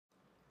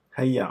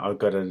Hey, yeah, I've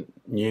got a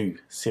new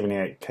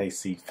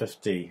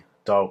 78KC50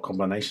 dial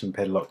combination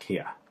padlock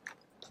here.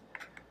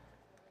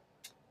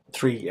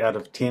 3 out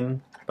of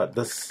 10, but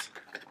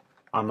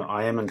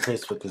I am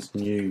impressed with this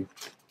new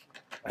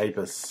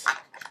Avis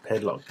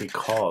padlock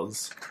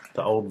because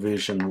the old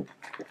version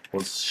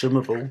was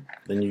shimmable,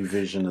 the new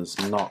version is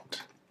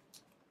not.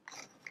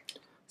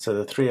 So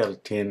the 3 out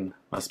of 10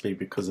 must be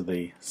because of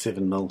the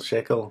 7mm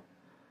shackle,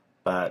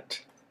 but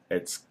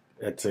it's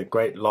a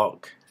great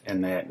lock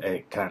in that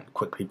it can't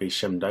quickly be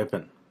shimmed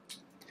open.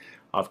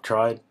 I've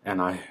tried and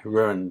I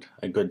ruined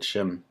a good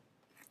shim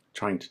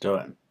trying to do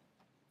it.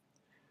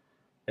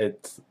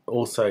 It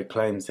also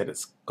claims that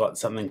it's got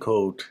something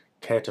called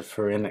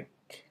catipheric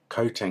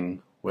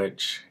coating,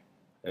 which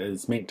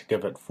is meant to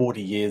give it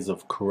 40 years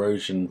of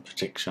corrosion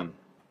protection.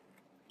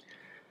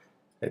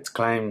 It's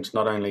claimed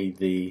not only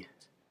the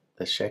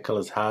shackle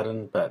is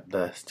hardened, but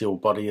the steel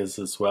body is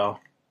as well.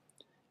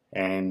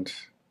 And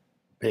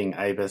being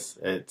Avis,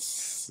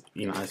 it's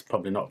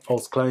probably not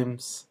false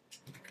claims.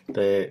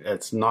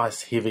 It's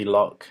nice heavy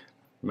lock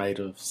made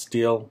of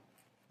steel,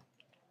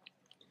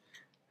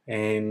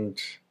 and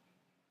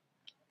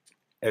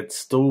it's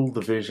still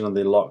the version of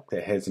the lock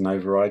that has an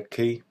override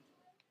key.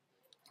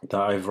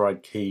 The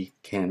override key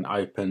can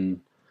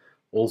open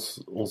all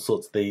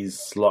sorts of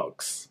these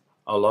locks.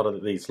 A lot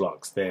of these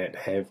locks that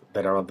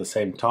are of the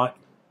same type,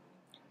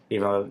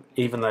 even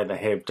though they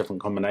have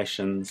different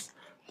combinations,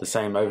 the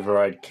same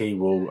override key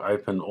will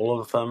open all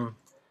of them.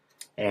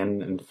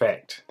 And in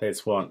fact,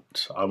 that's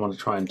what I want to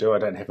try and do. I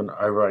don't have an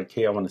override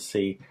key. I want to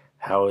see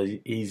how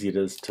easy it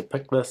is to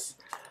pick this,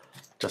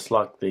 just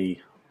like the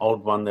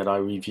old one that I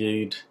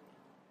reviewed.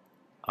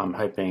 I'm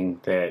hoping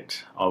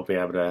that I'll be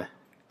able to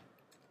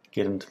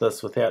get into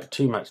this without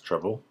too much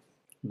trouble.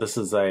 This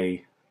is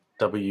a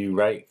W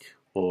rake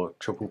or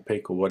triple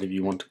peak or whatever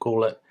you want to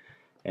call it,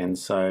 and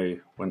so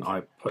when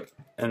I put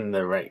in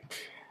the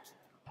rake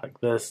like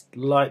this,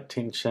 light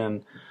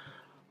tension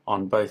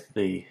on both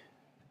the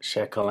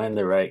shackle and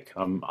the rake.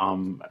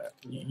 I'm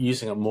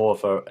using it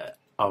more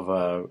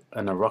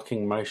in a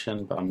rocking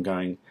motion, but I'm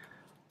going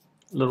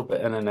a little bit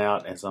in and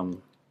out as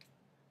I'm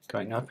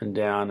going up and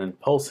down and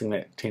pulsing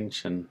that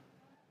tension.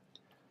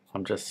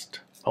 I'm just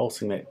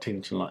pulsing that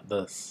tension like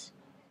this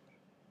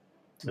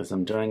as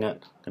I'm doing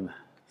it. I'm going to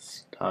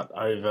start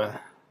over,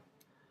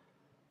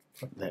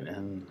 put that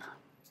in.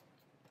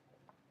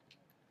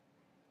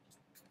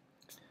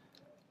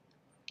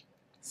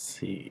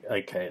 See,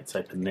 okay, it's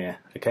open there.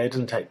 Okay, it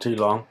didn't take too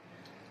long,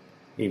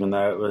 even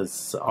though it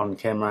was on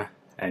camera,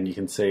 and you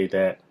can see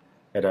that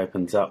it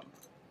opens up.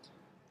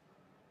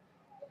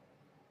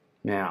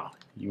 Now,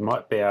 you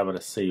might be able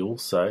to see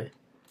also,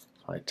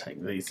 if I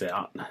take these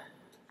out,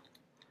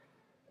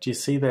 do you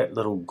see that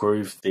little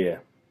groove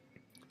there?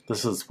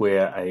 This is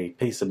where a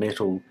piece of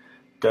metal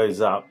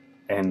goes up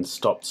and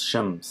stops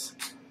shims,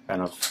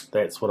 and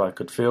that's what I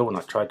could feel when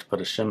I tried to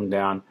put a shim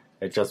down.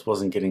 It just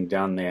wasn't getting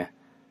down there.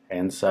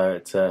 And so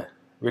it's a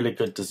really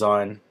good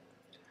design,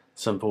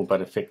 simple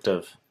but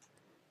effective.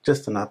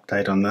 Just an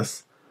update on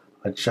this.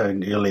 I'd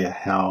shown earlier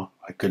how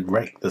I could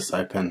rake this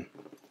open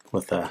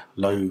with a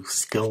low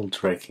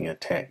skilled raking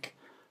attack.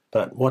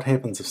 But what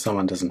happens if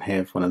someone doesn't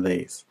have one of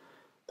these?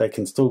 They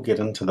can still get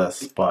into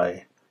this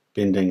by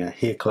bending a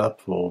hair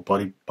clip or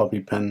bobby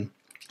pin.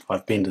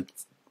 I've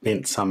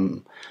bent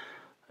some,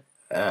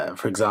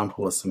 for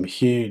example, with some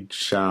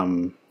huge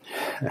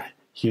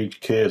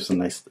huge curves,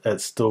 and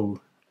it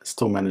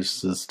still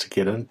manages to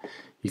get in.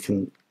 You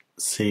can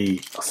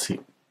see, do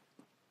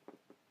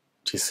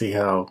you see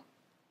how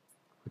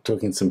we're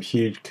talking some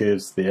huge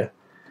curves there,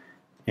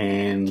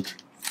 and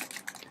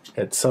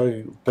it's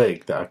so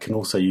big that I can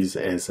also use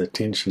it as a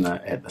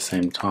tensioner at the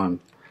same time,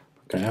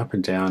 going up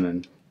and down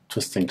and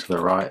twisting to the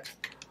right.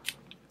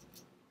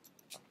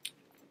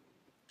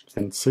 You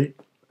can see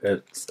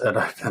it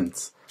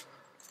opens.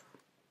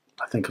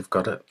 I think I've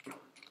got it.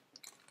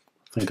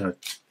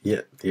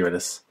 Yeah, there it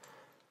is.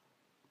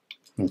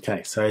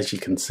 Okay, so as you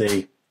can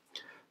see,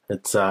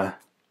 it's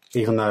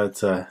even though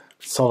it's a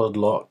solid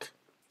lock,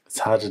 it's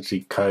hard to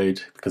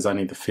decode because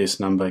only the first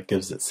number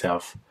gives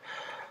itself.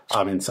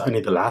 It's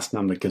only the last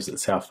number gives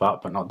itself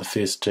up, but not the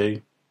first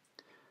two.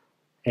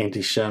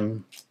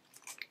 Anti-shim,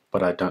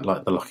 but I don't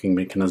like the locking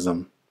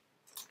mechanism.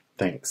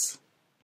 Thanks.